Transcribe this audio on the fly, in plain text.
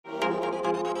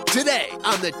Today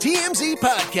on the TMZ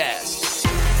Podcast.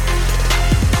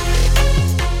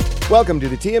 Welcome to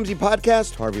the TMZ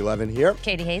Podcast. Harvey Levin here.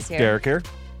 Katie Hayes here. Derek here.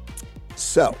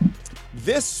 So,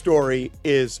 this story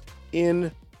is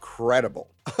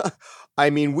incredible. I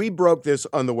mean, we broke this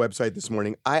on the website this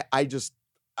morning. I just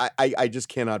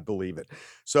cannot believe it.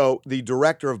 So, the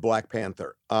director of Black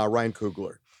Panther, Ryan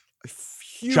Coogler,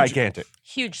 Gigantic.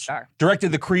 Huge star.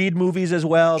 Directed the Creed movies as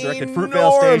well. Directed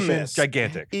Fruitvale Station.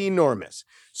 Gigantic. Enormous.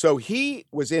 So he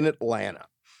was in Atlanta,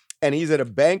 and he's at a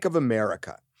Bank of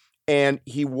America, and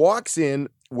he walks in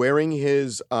wearing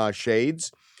his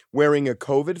shades, wearing a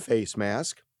COVID face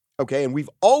mask. Okay, and we've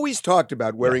always talked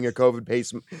about wearing a COVID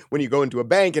face when you go into a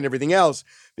bank and everything else,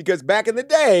 because back in the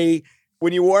day,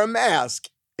 when you wore a mask,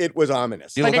 it was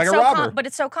ominous. You look like a robber. But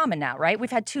it's so common now, right?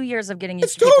 We've had 2 years of getting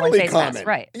used It's to people totally in face common. masks.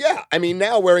 Right. Yeah, I mean,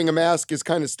 now wearing a mask is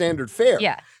kind of standard fare.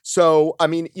 Yeah. So, I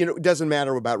mean, it doesn't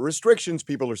matter about restrictions.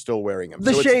 People are still wearing them.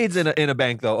 The shades in a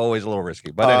bank, though, always a little risky.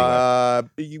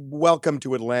 But anyway. Welcome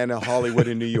to Atlanta, Hollywood,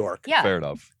 and New York. Yeah. Fair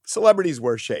enough. Celebrities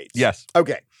wear shades. Yes.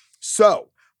 Okay. So,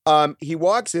 he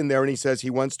walks in there and he says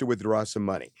he wants to withdraw some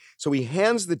money. So he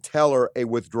hands the teller a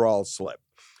withdrawal slip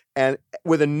and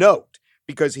with a note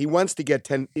because he wants to get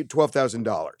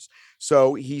 $12,000.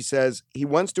 So he says he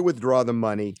wants to withdraw the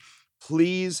money.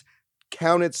 Please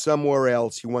count it somewhere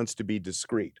else. He wants to be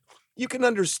discreet. You can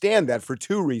understand that for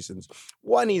two reasons.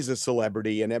 One, he's a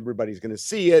celebrity and everybody's going to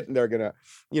see it and they're going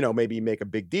to, maybe make a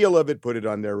big deal of it, put it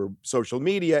on their social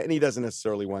media, and he doesn't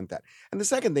necessarily want that. And the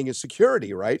second thing is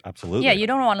security, right? Absolutely. Yeah, you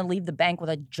don't want to leave the bank with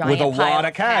a giant With a pile wad of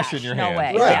of cash in your hand. No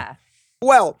way. Right. Yeah.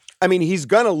 Well, I mean, he's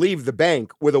going to leave the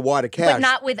bank with a wad of cash. But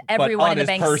not with everyone on in the his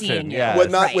bank person, seeing you. yeah. Well,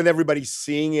 not Right. with everybody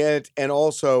seeing it. And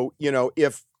also,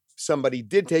 if somebody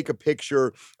did take a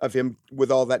picture of him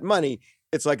with all that money,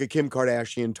 it's like a Kim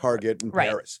Kardashian Target in Right.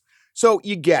 Paris. So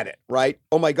you get it, right?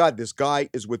 Oh my God, this guy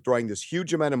is withdrawing this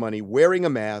huge amount of money, wearing a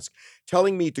mask,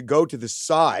 telling me to go to the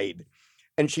side,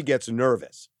 and she gets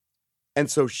nervous. And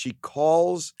so she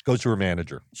goes to her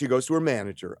manager. She goes to her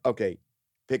manager. Okay,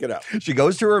 pick it up. She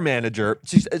goes to her manager.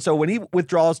 So when he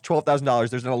withdraws $12,000,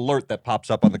 there's an alert that pops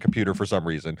up on the computer for some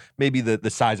reason. Maybe the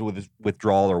size of his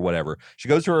withdrawal or whatever. She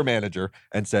goes to her manager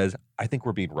and says, I think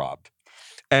we're being robbed.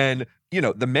 And,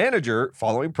 the manager,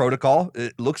 following protocol,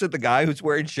 looks at the guy who's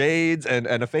wearing shades and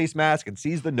a face mask and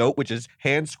sees the note, which is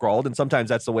hand-scrawled. And sometimes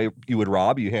that's the way you would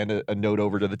rob. You hand a note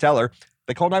over to the teller.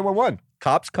 They call 911.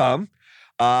 Cops come,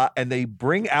 and they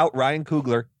bring out Ryan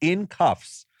Coogler in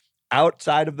cuffs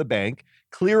outside of the bank.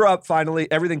 Clear up, finally.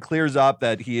 Everything clears up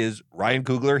that he is Ryan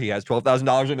Coogler. He has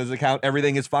 $12,000 in his account.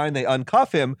 Everything is fine. They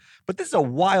uncuff him. But this is a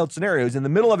wild scenario. He's in the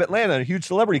middle of Atlanta. A huge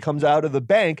celebrity comes out of the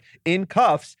bank in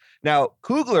cuffs. Now,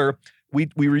 Coogler, we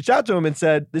reached out to him and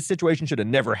said, this situation should have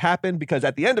never happened because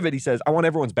at the end of it, he says, I want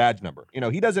everyone's badge number.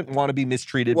 He doesn't want to be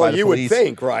mistreated by the police. Well, you would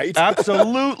think, right?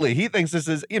 Absolutely. He thinks this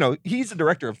is, he's the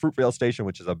director of Fruitvale Station,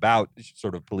 which is about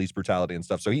sort of police brutality and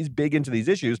stuff. So he's big into these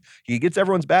issues. He gets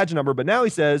everyone's badge number, but now he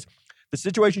says, the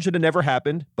situation should have never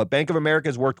happened, but Bank of America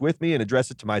has worked with me and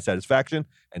addressed it to my satisfaction,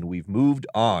 and we've moved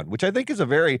on, which I think is a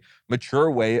very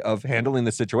mature way of handling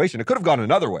the situation. It could have gone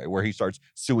another way, where he starts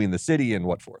suing the city and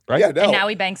what for, right? Yeah, no. And now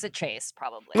he banks at Chase,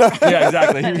 probably. Yeah,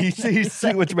 exactly. He's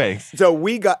suing which banks. So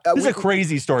we got... This is a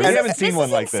crazy story. We haven't seen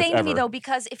one like this This is insane ever. to me, though,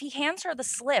 because if he hands her the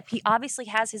slip, he obviously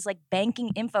has his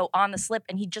banking info on the slip,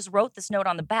 and he just wrote this note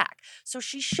on the back. So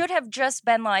she should have just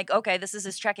been like, okay, this is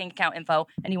his checking account info,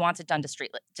 and he wants it done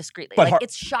discreetly. But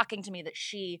it's shocking to me that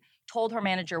she told her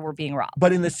manager we're being robbed.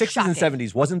 But in the 60s Shocking. and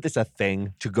 70s, wasn't this a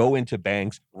thing to go into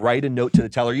banks, write a note to the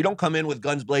teller? You don't come in with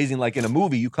guns blazing like in a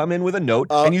movie. You come in with a note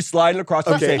and you slide it across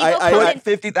and okay, say,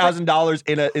 put $50,000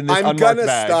 in this I'm unmarked going to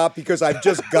bag. stop because I've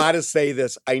just got to say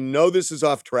this. I know this is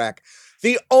off track.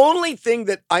 The only thing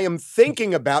that I am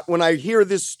thinking about when I hear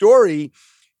this story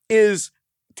is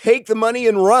take the money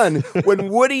and run. When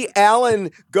Woody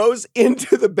Allen goes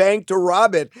into the bank to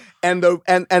rob it and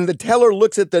the teller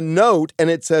looks at the note and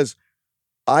it says,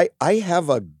 I have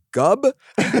a gub?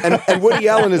 And Woody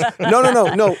Allen is,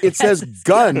 no, it says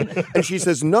gun. And she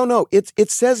says, no,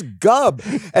 it says gub.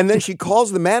 And then she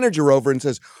calls the manager over and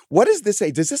says, what does this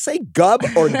say? Does this say gub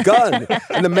or gun?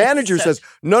 And the manager says,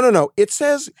 no, it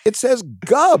says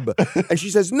gub. And she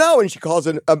says, no. And she calls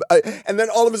it, and then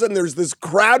all of a sudden there's this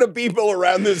crowd of people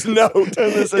around this note.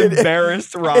 And this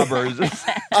embarrassed robbers.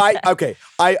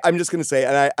 I'm just going to say,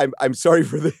 and I'm sorry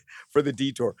for the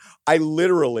detour. I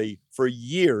literally, for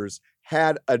years,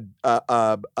 had a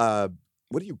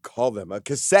what do you call them? A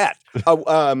cassette,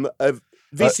 a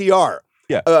VCR.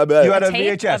 Yeah, you had a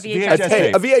tape? VHS. A VHS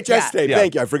tape. A VHS tape. Yeah.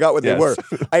 Thank you. I forgot what they Yes. were.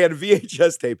 I had a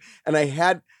VHS tape, and I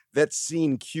had that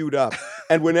scene queued up.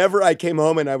 And whenever I came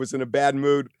home and I was in a bad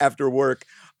mood after work,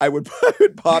 I would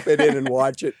pop it in and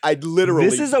watch it. I'd literally.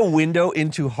 This is a window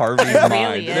into Harvey's It mind.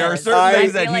 really There are is. certain I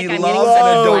things that feel he like I'm loves getting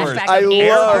and some adores. flashback I of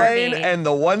love Airplane Harvey. and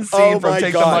the one scene Oh from my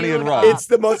Take God. the Money and Run.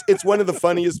 It's one of the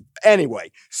funniest.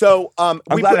 Anyway, so I'm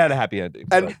we glad put- it had a happy ending.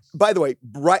 And but- by the way,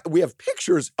 we have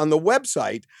pictures on the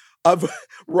website of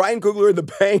Ryan Coogler in the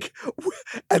bank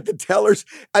at the tellers.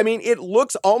 I mean, it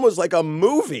looks almost like a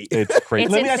movie. It's crazy.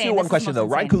 It's Let me ask you insane. one This is question, though.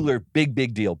 most Ryan insane. Coogler,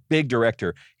 big deal, big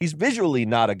director. He's visually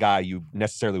not a guy you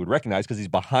necessarily would recognize because he's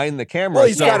behind the camera. Well,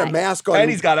 he's so- got a mask on. and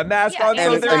he's got a mask Yeah, on. and So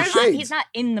and he's, there not, is- shades. he's not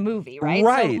in the movie, right?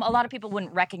 Right. So a lot of people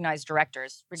wouldn't recognize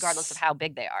directors, regardless of how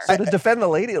big they are. So to defend the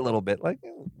lady a little bit, like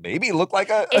maybe look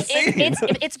like a scene.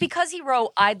 It's because he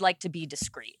wrote "I'd like to be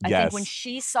discreet." I Yes. think when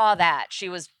she saw that,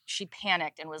 she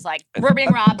panicked and was like, "We're being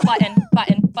robbed." Button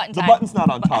The time. button's not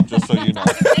on top, just so you know.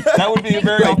 That would be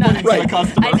very Right, off-putting to right. the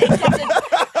customer. I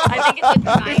think it's a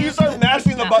giant. If you start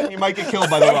mashing the button, you might get killed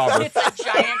by the robber. It's a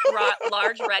giant,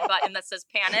 large red button that says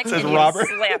 "panic." Says and you robber.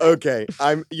 slam it. Okay,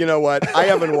 you know what? I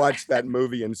haven't watched that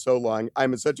movie in so long.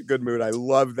 I'm in such a good mood. I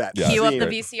love that Yeah. Cue up scene. the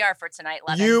VCR for tonight,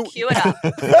 Lemon. You- Cue it up.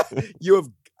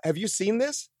 Have you seen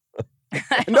this?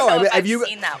 I don't No, know I mean, if have I've you-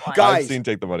 seen that one. Guys, I've seen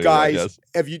Take the Money. Guys,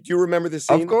 Yes. do you remember this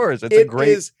scene? Of course. It's It a great.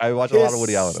 is I watched a lot of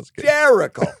Woody Allen as a kid.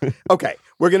 Hysterical. Okay,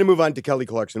 we're going to move on to Kelly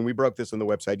Clarkson. We broke this on the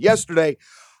website yesterday.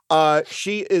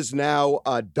 She is now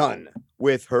done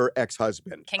with her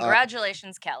ex-husband.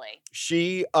 Congratulations, Kelly.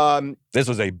 She This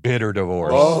was a bitter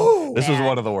divorce. Oh. This was Bad.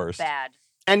 one of the worst. Bad.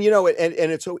 and you know and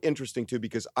it's so interesting too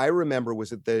because I remember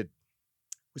was it the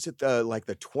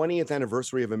 20th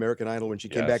anniversary of American Idol when she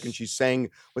came back Yes. and she sang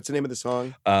what's the name of the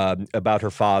song? About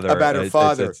her father. About her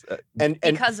father. And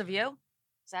Because of you?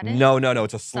 Is that it? no.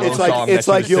 It's a slow it's song. like that it's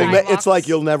like she sings. it's like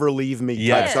you'll never leave me. type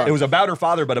Yes, song. it was about her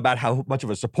father, but about how much of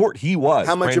a support he was.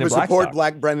 How much Brandon of a support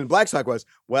Blackstock. Brandon Blackstock was.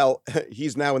 Well,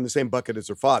 he's now in the same bucket as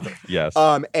her father. Yes.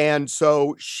 And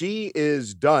so she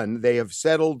is done. They have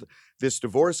settled this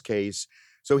divorce case.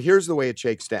 So here's the way it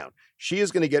shakes down. She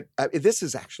is going to get, this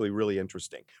is actually really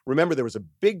interesting. Remember, there was a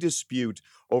big dispute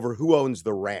over who owns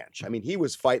the ranch. I mean,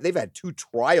 they've had 2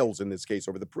 trials in this case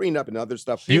over the prenup and other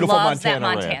stuff. He Beautiful loves that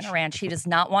Montana Montana ranch. ranch. He does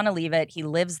not want to leave it. He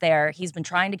lives there. He's been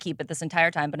trying to keep it this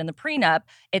entire time. But in the prenup,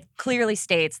 it clearly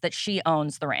states that she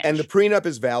owns the ranch. And the prenup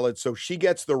is valid, so she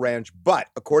gets the ranch. But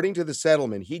according to the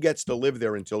settlement, he gets to live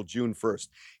there until June 1st.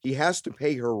 He has to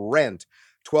pay her rent,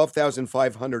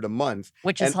 $12,500 a month.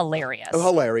 which is and- hilarious.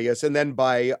 Hilarious. And then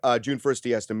by June 1st, he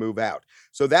has to move out.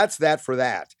 So that's that for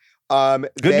that.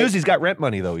 Good news, he's got rent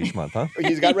money though each month, huh?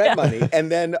 He's got rent money.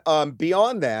 And then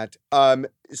beyond that,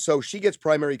 so she gets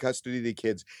primary custody of the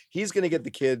kids. He's going to get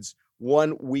the kids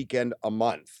 1 weekend a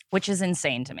month. Which is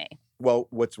insane to me. Well,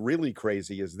 what's really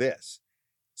crazy is this.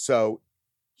 So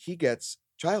he gets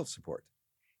child support.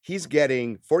 He's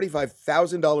getting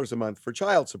 $45,000 a month for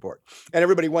child support. And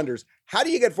everybody wonders, how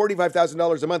do you get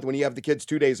 $45,000 a month when you have the kids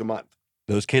 2 days a month?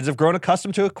 Those kids have grown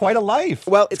accustomed to quite a life.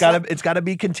 Well, it's got to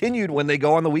be continued when they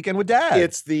go on the weekend with dad.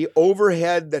 It's the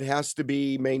overhead that has to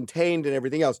be maintained and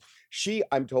everything else. She,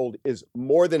 I'm told, is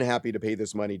more than happy to pay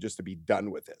this money just to be done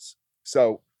with this.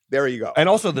 So there you go. And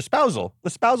also the spousal. The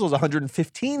spousal is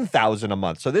 $115,000 a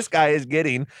month. So this guy is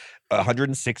getting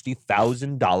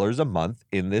 $160,000 a month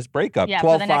in this breakup. Yeah,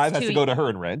 for the next $12,500 has to 2 go to her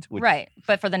in rent. Which, Right.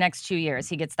 But for the next 2 years,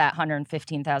 he gets that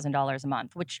 $115,000 a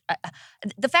month, which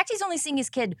the fact he's only seeing his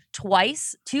kid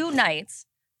twice, 2 nights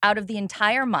out of the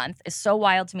entire month is so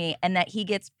wild to me. And that he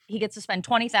gets to spend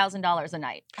 $20,000 a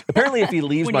night. Apparently, if he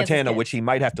leaves When he has his Montana, kids. which he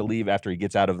might have to leave after he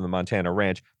gets out of the Montana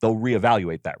ranch, they'll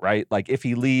reevaluate that, right? Like if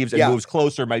he leaves and Yeah. moves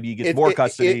closer, maybe he gets more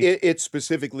custody. It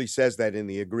specifically says that in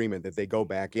the agreement that they go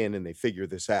back in and they figure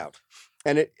this out.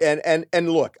 And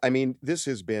look, I mean, this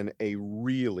has been a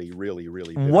really, really,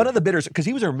 really bitter- One of the bitters, because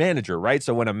he was her manager, right?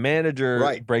 So when a manager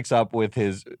Right. breaks up with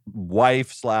his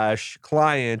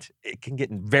wife/client, it can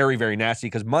get very, very nasty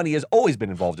because money has always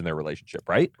been involved in their relationship,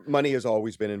 right? money has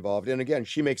always been involved. And again,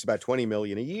 she makes about $20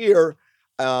 million a year.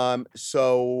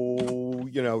 So,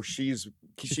 you know, she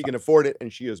can afford it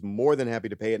and she is more than happy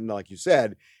to pay it. And like you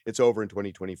said, it's over in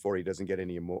 2024. He doesn't get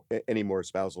any more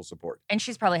spousal support. And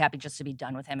she's probably happy just to be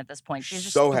done with him at this point. She's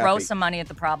just So throw happy. some money at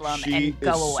the problem She and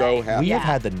go is away. so happy. We Yeah.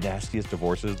 have had the nastiest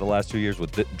divorces the last 2 years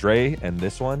with Dre and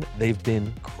this one. They've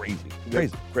been crazy.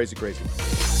 Crazy. Crazy, crazy.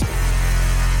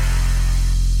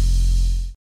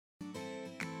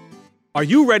 Are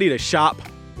you ready to shop?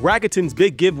 Rakuten's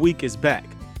Big Give Week is back.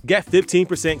 Get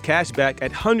 15% cash back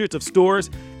at hundreds of stores,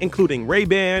 including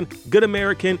Ray-Ban, Good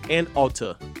American, and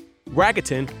Ulta.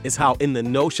 Rakuten is how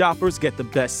in-the-know shoppers get the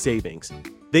best savings.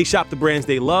 They shop the brands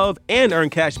they love and earn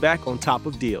cash back on top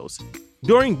of deals.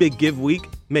 During Big Give Week,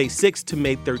 May 6th to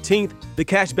May 13th, the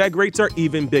cashback rates are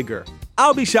even bigger.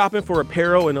 I'll be shopping for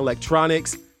apparel and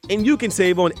electronics, and you can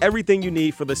save on everything you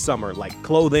need for the summer, like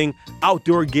clothing,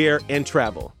 outdoor gear, and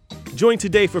travel. Join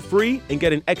today for free and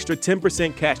get an extra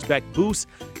 10% cashback boost.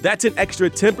 That's an extra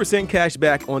 10%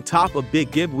 cashback on top of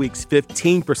Big Give Week's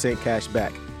 15%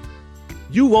 cashback.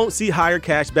 You won't see higher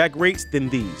cashback rates than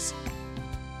these.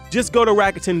 Just go to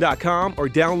Rakuten.com or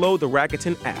download the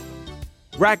Rakuten app.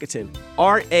 Rakuten,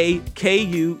 Rakuten.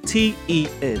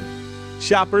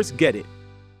 Shoppers get it.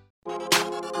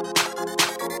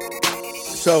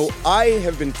 So I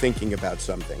have been thinking about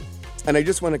something, and I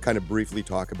just want to kind of briefly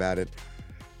talk about it,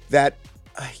 that,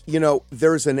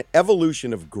 there's an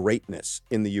evolution of greatness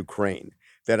in the Ukraine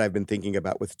that I've been thinking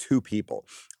about with two people.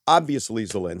 Obviously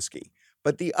Zelensky,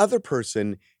 but the other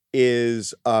person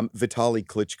is Vitaly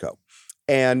Klitschko,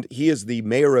 and he is the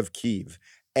mayor of Kyiv.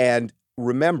 And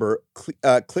remember,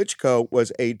 Klitschko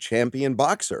was a champion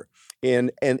boxer in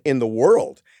the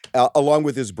world, along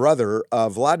with his brother,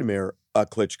 Vladimir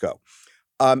Klitschko.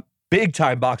 Big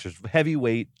time boxers,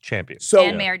 heavyweight champions.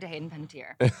 And married to Hayden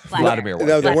Panettiere. Vladimir was.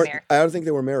 No, they weren't. I don't think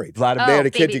they were married. Vladimir. They had a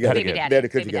kid together. Baby daddy, They had a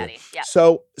kid baby together. daddy, yeah.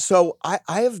 So I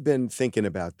have been thinking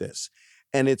about this,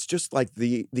 and it's just like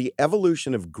the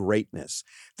evolution of greatness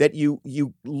that you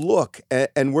look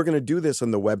at, and we're going to do this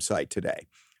on the website today.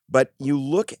 But you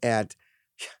look at,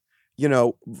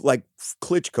 like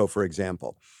Klitschko, for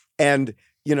example, and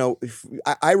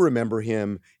I remember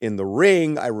him in the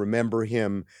ring. I remember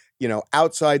him,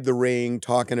 outside the ring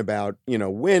talking about,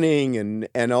 winning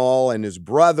and all, and his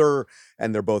brother,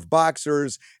 and they're both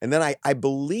boxers. And then I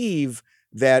believe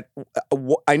that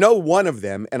I know one of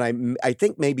them, and I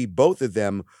think maybe both of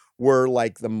them were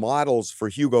like the models for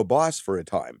Hugo Boss for a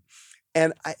time.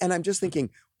 And I'm just thinking,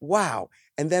 wow.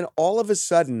 And then all of a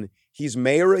sudden he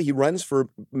runs for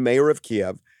mayor of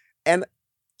Kiev, and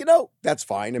that's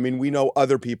fine. I mean, we know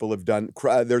other people have done.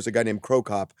 There's a guy named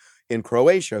Krokop in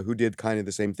Croatia who did kind of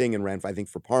the same thing and ran, I think,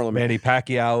 for parliament. Manny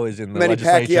Pacquiao is in the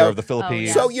legislature of the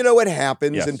Philippines. Oh, So yeah. it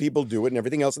happens, Yes. and people do it and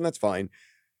everything else, and that's fine.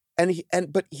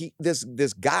 But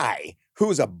this guy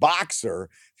who's a boxer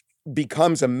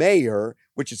becomes a mayor,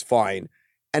 which is fine,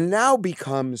 and now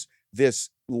becomes this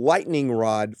lightning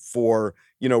rod for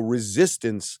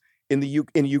resistance in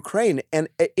Ukraine, and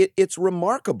it's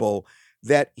remarkable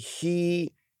that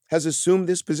he has assumed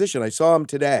this position. I saw him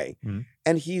today,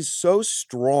 and he's so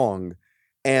strong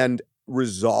and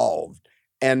resolved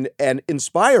and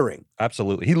inspiring.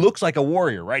 Absolutely. He looks like a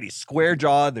warrior, right? He's square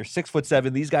jawed. They're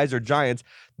 6'7". These guys are giants.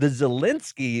 The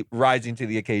Zelensky rising to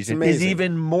the occasion is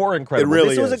even more incredible. It really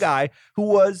this was is. a guy who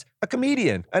was a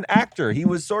comedian, an actor. He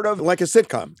was sort of Like a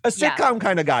sitcom. a sitcom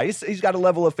kind of guy. He's got a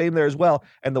level of fame there as well.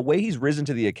 And the way he's risen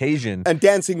to the occasion. And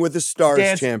Dancing with the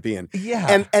Stars champion.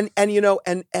 Yeah.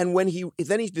 And when he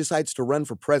decides to run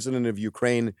for president of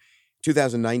Ukraine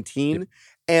 2019,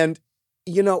 and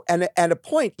at a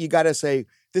point you got to say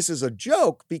this is a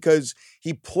joke because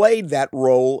he played that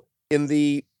role in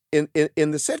the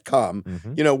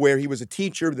sitcom, where he was a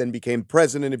teacher, then became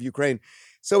president of Ukraine.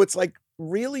 So it's like,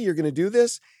 really, you're going to do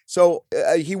this? So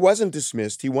he wasn't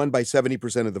dismissed. He won by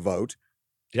 70% of the vote.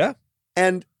 Yeah.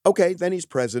 And okay, then he's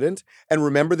president. And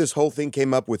remember, this whole thing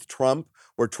came up with Trump,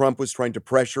 where Trump was trying to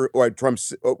pressure, or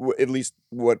Trump's, at least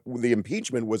what the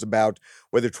impeachment was about,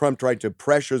 whether Trump tried to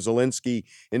pressure Zelensky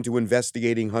into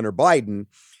investigating Hunter Biden.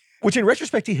 Which in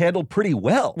retrospect, he handled pretty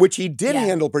well. Which he did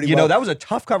handle pretty well. You know, that was a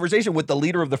tough conversation with the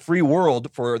leader of the free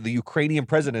world for the Ukrainian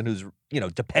president who's,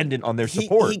 dependent on their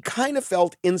support. He kind of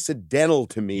felt incidental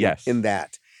to me Yes. in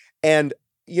that. And,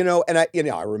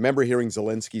 I remember hearing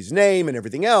Zelensky's name and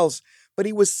everything else, but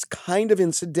he was kind of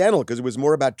incidental because it was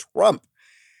more about Trump.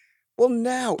 Well,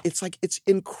 now it's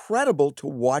incredible to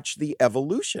watch the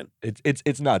evolution.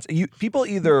 It's nuts. People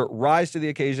either rise to the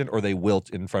occasion or they wilt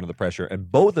in front of the pressure.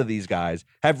 And both of these guys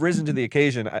have risen to the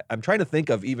occasion. I'm trying to think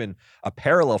of even a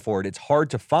parallel for it. It's hard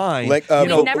to find. We've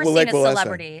never seen Lech a Walesa.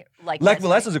 celebrity like Lech this.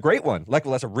 Walesa's a great one. Lech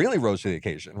Walesa really rose to the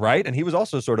occasion, right? And he was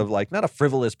also sort of like not a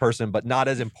frivolous person, but not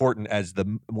as important as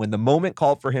when the moment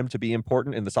called for him to be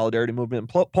important in the solidarity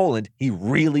movement in Poland, he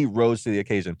really rose to the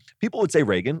occasion. People would say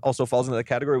Reagan also falls into that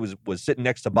category, was sitting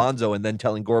next to Bonzo and then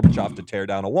telling Gorbachev to tear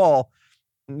down a wall.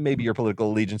 Maybe your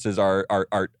political allegiances are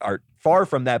far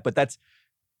from that, but that's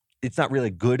it's not really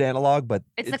a good analog, but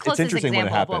It's the it's closest interesting when it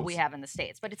example of happens. what we have in the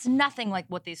States, but it's nothing like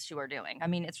what these two are doing. I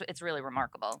mean, it's really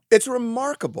remarkable. It's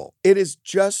remarkable. It is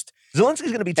just.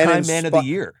 Zelensky's going to be And Time Man of the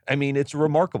Year. I mean, it's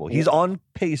remarkable. He's on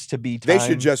pace to be They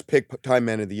should just pick Time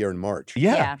Man of the Year in March.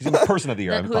 Yeah. He's going to be Person of the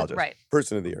Year. I Who- apologize. right.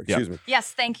 Person of the Year. Excuse me.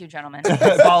 Yes, thank you, gentlemen. I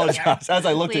apologize. As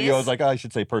I looked at you, I was Please. like, oh, I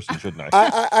should say person, shouldn't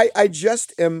I? I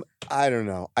just am. I don't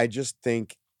know. I just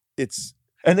think it's.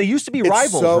 And they used to be It's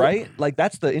rivals, so- right? Like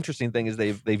that's the interesting thing is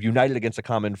they've united against a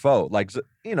common foe. Like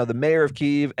the mayor of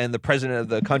Kyiv and the president of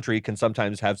the country can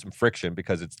sometimes have some friction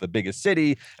because it's the biggest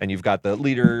city, and you've got the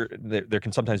leader. There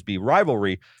can sometimes be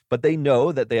rivalry, but they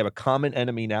know that they have a common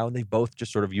enemy now, and they both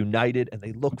just sort of united, and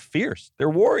they look fierce. They're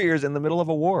warriors in the middle of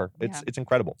a war. It's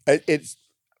incredible.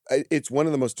 It's one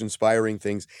of the most inspiring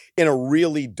things in a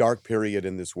really dark period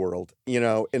in this world,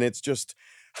 and it's just,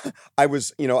 I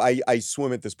was, I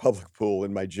swim at this public pool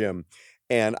in my gym,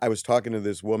 and I was talking to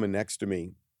this woman next to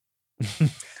me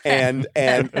and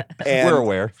We're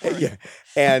aware. yeah.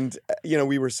 And,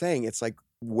 we were saying, it's like,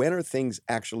 when are things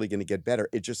actually going to get better?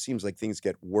 It just seems like things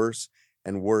get worse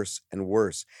and worse and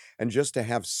worse. And just to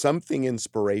have something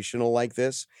inspirational like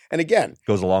this, and again,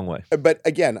 Goes a long way. but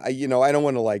again, I don't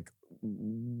want to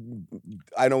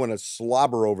I don't want to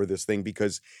slobber over this thing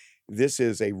because this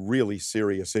is a really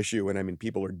serious issue. And I mean,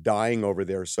 people are dying over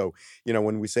there. So,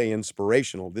 when we say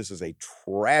inspirational, this is a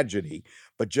tragedy.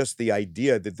 But just the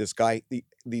idea that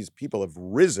these people have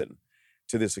risen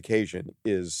to this occasion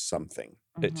is something.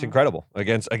 It's incredible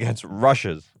against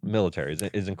Russia's military.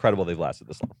 It's incredible they've lasted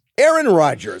this long. Aaron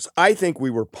Rodgers, I think we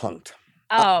were punked.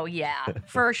 Oh, yeah,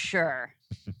 for sure.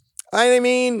 I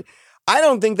mean, I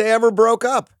don't think they ever broke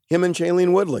up, him and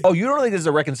Shailene Woodley. Oh, you don't think this is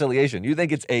a reconciliation? You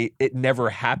think it never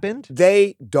happened?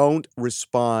 They don't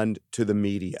respond to the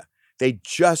media. They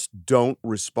just don't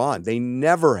respond. They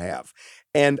never have.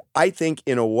 And I think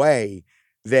in a way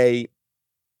they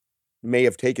may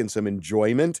have taken some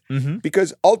enjoyment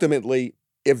because ultimately,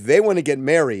 if they want to get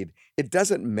married, it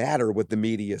doesn't matter what the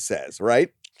media says,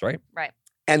 right? That's right. Right.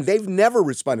 And they've never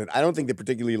responded. I don't think they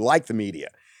particularly like the media.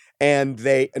 And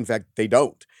in fact, they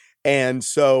don't. And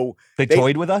so They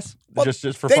toyed with us Well, just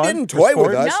for they fun? didn't For toy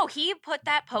with sport? us. No, he put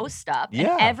that post up,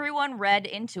 Yeah. and everyone read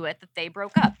into it that they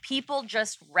broke up. People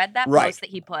just read that Right. post that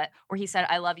he put where he said,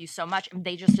 "I love you so much," and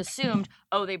they just assumed,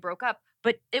 "Oh, they broke up."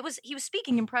 But he was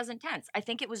speaking in present tense. I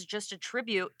think it was just a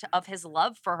tribute of his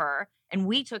love for her, and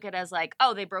we took it as like,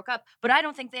 "Oh, they broke up." But I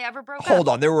don't think they ever broke up. Hold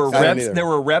on, there were I don't reps. either. There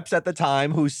were reps at the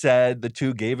time who said the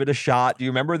two gave it a shot. Do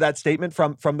you remember that statement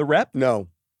from the rep? No,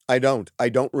 I don't. I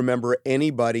don't remember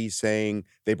anybody saying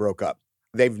they broke up.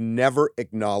 They've never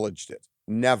acknowledged it.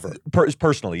 Never.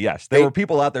 Personally, yes. There They- were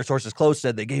people out there, sources close,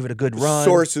 said they gave it a good run.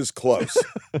 Sources close.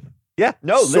 Yeah,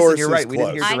 no, listen, Sources you're right. We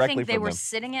didn't hear close. I directly think they from were them.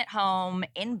 sitting at home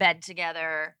in bed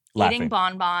together, Laughing. eating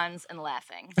bonbons and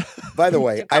laughing. By the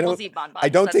way, Two I couples don't. eat bonbons. I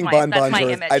don't That's think my, bonbons that's my are.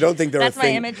 image. I don't think they're That's a my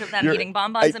thing. image of them You're- eating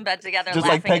bonbons in bed together, just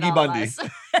like laughing Peggy at all of Bundy.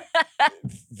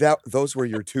 us. Those were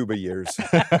your tuba years.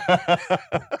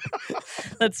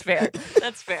 That's fair.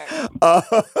 That's fair.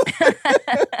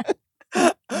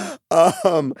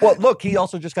 Well, look, he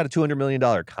also just got a $200 million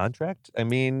contract. I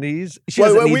mean, she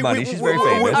doesn't need money. She's very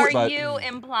famous. Are but you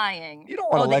implying? You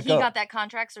don't wanna let that he go. got that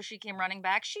contract, so she came running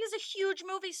back. She is a huge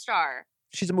movie star.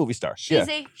 she's a movie star. She's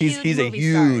yeah. a he's huge a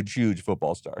movie star. huge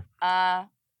football star.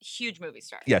 Huge movie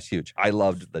star. Yes, huge. I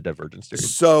loved the Divergent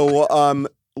series. So,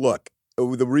 look,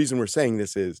 the reason we're saying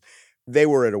this is they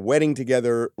were at a wedding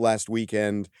together last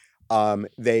weekend.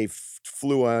 They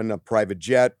flew on a private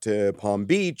jet to Palm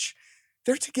Beach.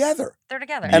 They're together. They're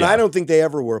together. And Yeah. I don't think they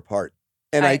ever were apart.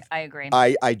 And I agree.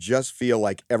 I just feel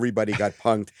like everybody got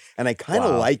punked, and I kind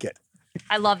of Wow. like it.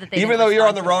 I love that they Even didn't though you're on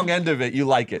respond the to wrong them. end of it, you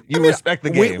like it. You respect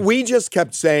the game. We just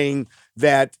kept saying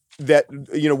that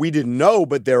we didn't know,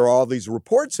 but there are all these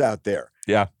reports out there.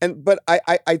 Yeah. But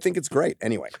I think it's great.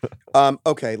 Anyway,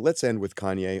 okay, let's end with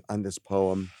Kanye on this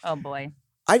poem. Oh boy.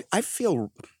 I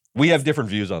feel We have different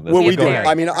views on this. well, We we have do. very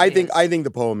I mean, different I views. think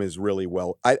the poem is really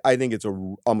well. I think it's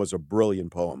almost a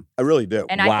brilliant poem. I really do.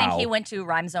 And I think Wow. he went to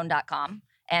rhymezone.com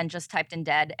and just typed in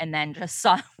dead and then just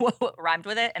saw what rhymed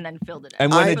with it and then filled it in.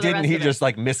 And when I- it For the didn't, rest he of it. just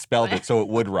like misspelled it so it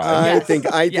would rhyme. I Yes. think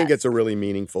Yes. it's a really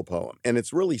meaningful poem, and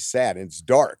it's really sad. And it's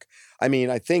dark. I mean,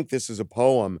 I think this is a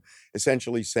poem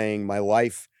essentially saying my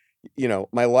life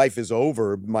is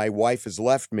over. My wife has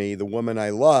left me. The woman I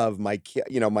love, my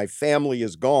family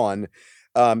is gone.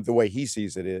 The way he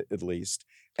sees it, at least.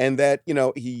 and that,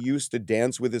 he used to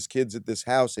dance with his kids at this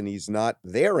house and he's not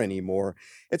there anymore.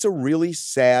 It's a really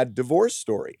sad divorce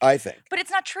story, I think. But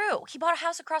it's not true. He bought a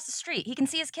house across the street. He can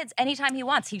see his kids anytime he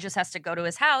wants. He just has to go to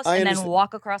his house I and then understand.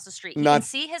 walk across the street. He Not- can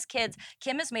see his kids.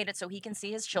 Kim has made it so he can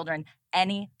see his children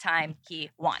anytime he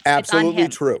wants. Absolutely it's on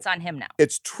him. true. It's on him now.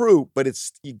 It's true, but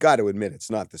you got to admit it's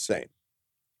not the same.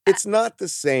 It's not the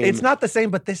same. It's not the same,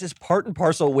 but this is part and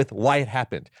parcel with why it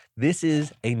happened. This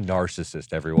is a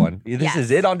narcissist, everyone. This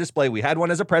is it on display. We had one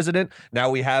as a president.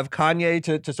 Now we have Kanye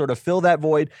to sort of fill that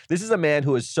void. This is a man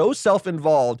who is so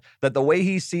self-involved that the way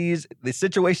he sees the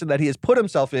situation that he has put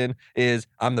himself in is,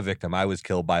 I'm the victim. I was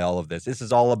killed by all of this. This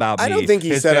is all about me. I don't think he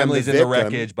His said I'm the family's in the victim.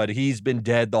 wreckage, but he's been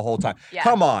dead the whole time. Yeah.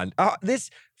 Come on.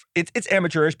 It's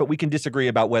amateurish, but we can disagree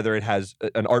about whether it has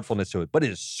an artfulness to it. But it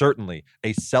is certainly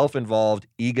a self-involved,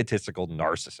 egotistical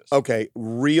narcissist. Okay,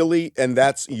 really? And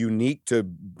that's unique to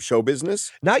show business?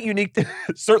 Not unique to,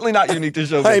 certainly not unique to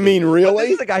show business. I mean, But really?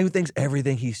 this is a guy who thinks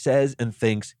everything he says and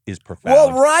thinks is profound.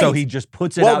 Well, right. So he just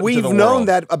puts it Well, out we've into the known world.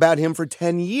 that about him for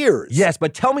 10 years. Yes,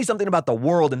 but tell me something about the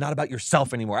world and not about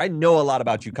yourself anymore. I know a lot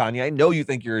about you, Kanye. I know you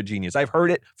think you're a genius. I've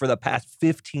heard it for the past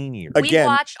 15 years. Again- We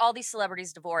watched all these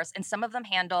celebrities divorce, and some of them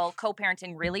handle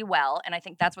co-parenting really well, and I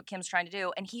think that's what Kim's trying to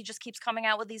do. And he just keeps coming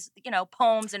out with these,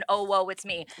 poems and oh, woe, it's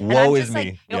me. And Woe I'm is just me.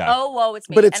 like, Yeah. oh, woe, it's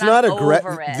me. But it's and not I'm aggressive.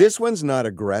 over it. This one's not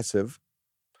aggressive.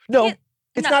 No, It-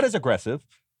 it's no. not as aggressive.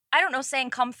 I don't know,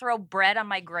 saying come throw bread on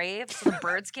my grave so the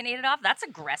birds can eat it off. That's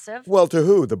aggressive. Well, to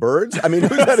who? The birds? I mean, who's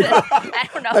that? I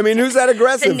don't know. I mean, who's that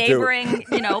aggressive to neighboring,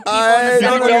 people in the I don't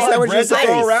cemetery. understand what you're I'd be saying.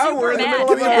 super Around, we're in the mad.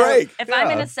 middle of the Yeah. break. If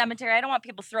I'm in Yeah. a cemetery, I don't want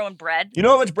people throwing bread. You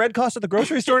know how much bread costs at the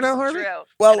grocery store now, Harvey? True.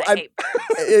 Well, And I hate birds.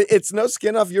 It's no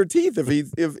skin off your teeth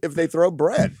if they throw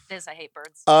bread. It is, I hate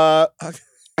birds.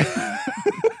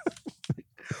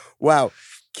 Wow.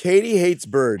 Katie hates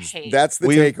birds. Hate. That's the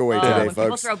We- takeaway Oh, today, when people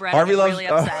folks. throw bread, Harvey I get loves really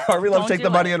upset. Harvey loves Don't take do the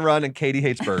it. money and run, and Katie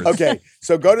hates birds. Okay,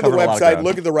 so go to the Covered a lot of website, ground.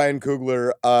 look at the Ryan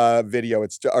Coogler video.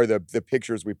 Or the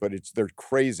pictures we put. They're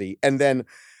crazy. And then,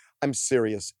 I'm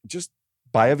serious. Just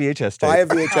Buy a VHS tape. buy a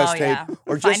VHS Oh, tape, yeah.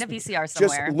 or Find just a VCR just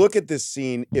somewhere. look at this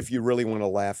scene if you really want to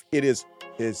laugh. It is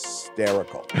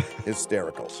hysterical,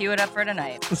 hysterical. Cue it up for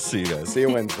tonight. See you guys. See you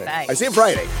Wednesday. Bye. I see you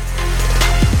Friday.